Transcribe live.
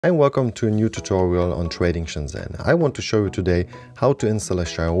And welcome to a new tutorial on trading Shenzhen. I want to show you today how to install a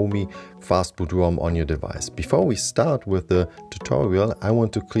Xiaomi Fastboot Rom on your device. Before we start with the tutorial, I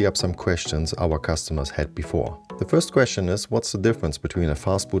want to clear up some questions our customers had before. The first question is, what's the difference between a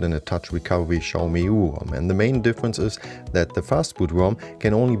Fastboot and a touch recovery Xiaomi.eu Rom? And the main difference is that the Fastboot Rom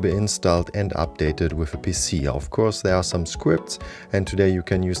can only be installed and updated with a PC. Of course, there are some scripts, and today you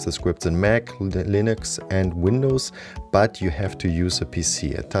can use the scripts in Mac, Linux and Windows, but you have to use a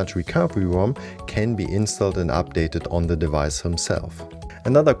PC. A touch recovery ROM can be installed and updated on the device himself.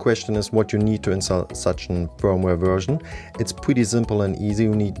 Another question is what you need to install such a firmware version. It's pretty simple and easy.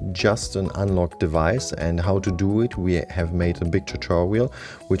 You need just an unlocked device, and how to do it we have made a big tutorial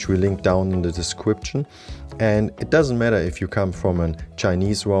which we link down in the description. And it doesn't matter if you come from a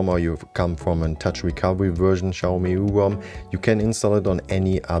Chinese ROM or you come from a touch recovery version Xiaomi.eu Rom, you can install it on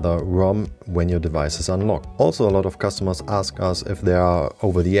any other ROM when your device is unlocked. Also, a lot of customers ask us if there are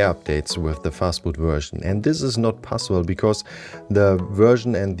over-the-air updates with the Fastboot version, and this is not possible because the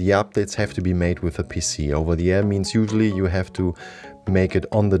version and the updates have to be made with a PC. Over-the-air means usually you have to make it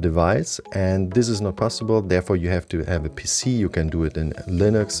on the device, and this is not possible. Therefore, you have to have a PC. You can do it in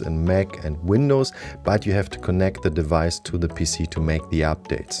Linux and Mac and Windows, but you have to connect the device to the PC to make the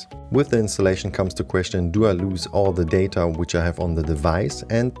updates. With the installation comes the question, do I lose all the data which I have on the device?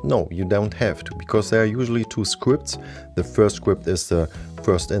 And no, you don't have to, because there are usually two scripts. The first script is the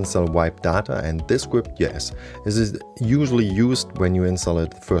first install wipe data, and this script, yes, this is usually used when you install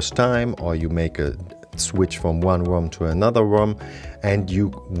it the first time or you make a switch from one ROM to another ROM and you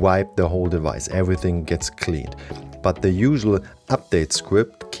wipe the whole device. Everything gets cleaned. But the usual update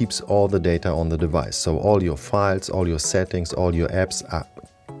script keeps all the data on the device. So all your files, all your settings, all your apps are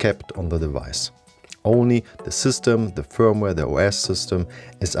kept on the device. Only the system, the firmware, the OS system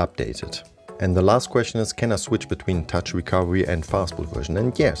is updated. And the last question is, can I switch between touch recovery and Fastboot version?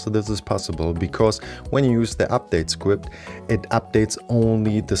 And yes, this is possible, because when you use the update script, it updates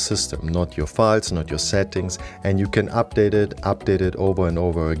only the system, not your files, not your settings, and you can update it over and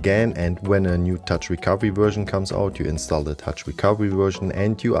over again. And when a new touch recovery version comes out, you install the touch recovery version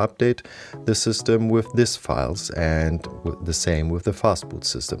and you update the system with these files, and the same with the Fastboot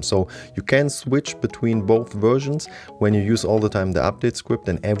system. So you can switch between both versions when you use all the time the update script,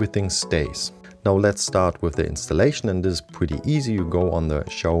 and everything stays. Now let's start with the installation, and this is pretty easy. You go on the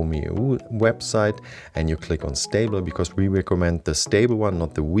Xiaomi.eu website and you click on stable, because we recommend the stable one,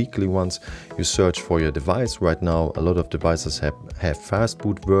 not the weekly ones. You search for your device. Right now a lot of devices have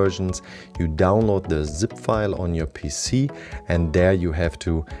Fastboot versions. You download the zip file on your PC, and there you have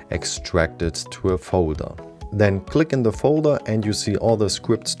to extract it to a folder. Then click in the folder and you see all the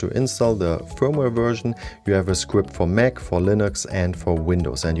scripts to install the firmware version. You have a script for Mac, for Linux and for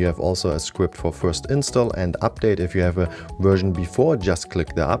Windows. And you have also a script for first install and update. If you have a version before, just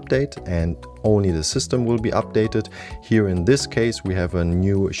click the update and only the system will be updated. Here in this case, we have a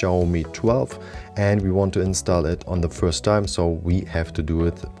new Xiaomi 12 and we want to install it on the first time. So we have to do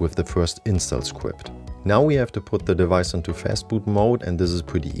it with the first install script. Now we have to put the device into Fastboot mode, and this is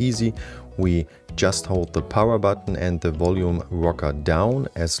pretty easy. We just hold the power button and the volume rocker down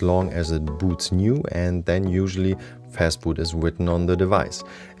as long as it boots new, and then usually Fastboot is written on the device.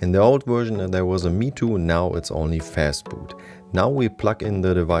 In the old version there was a Me Too, now it's only Fastboot. Now we plug in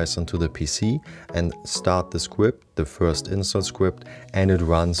the device into the PC and start the script, the first install script, and it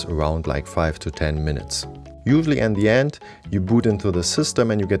runs around like 5 to 10 minutes. Usually in the end, you boot into the system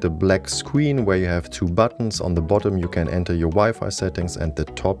and you get a black screen where you have two buttons. On the bottom you can enter your Wi-Fi settings, and the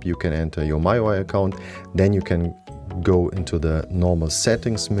top you can enter your MyWi account. Then you can go into the normal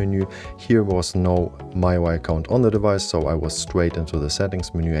settings menu. Here was no MyWi account on the device, so I was straight into the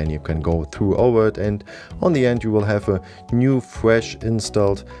settings menu, and you can go through over it, and on the end you will have a new fresh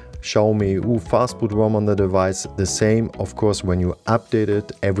installed Xiaomi.eu Fastboot ROM on the device. The same, of course, when you update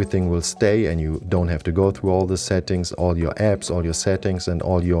it, everything will stay and you don't have to go through all the settings. All your apps, all your settings and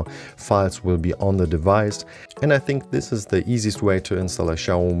all your files will be on the device. And I think this is the easiest way to install a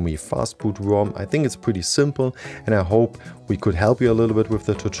Xiaomi Fastboot ROM. I think it's pretty simple, and I hope we could help you a little bit with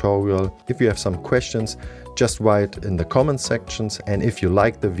the tutorial. If you have some questions, just write in the comment sections, and if you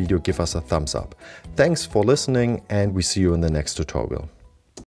like the video, give us a thumbs up. Thanks for listening, and we see you in the next tutorial.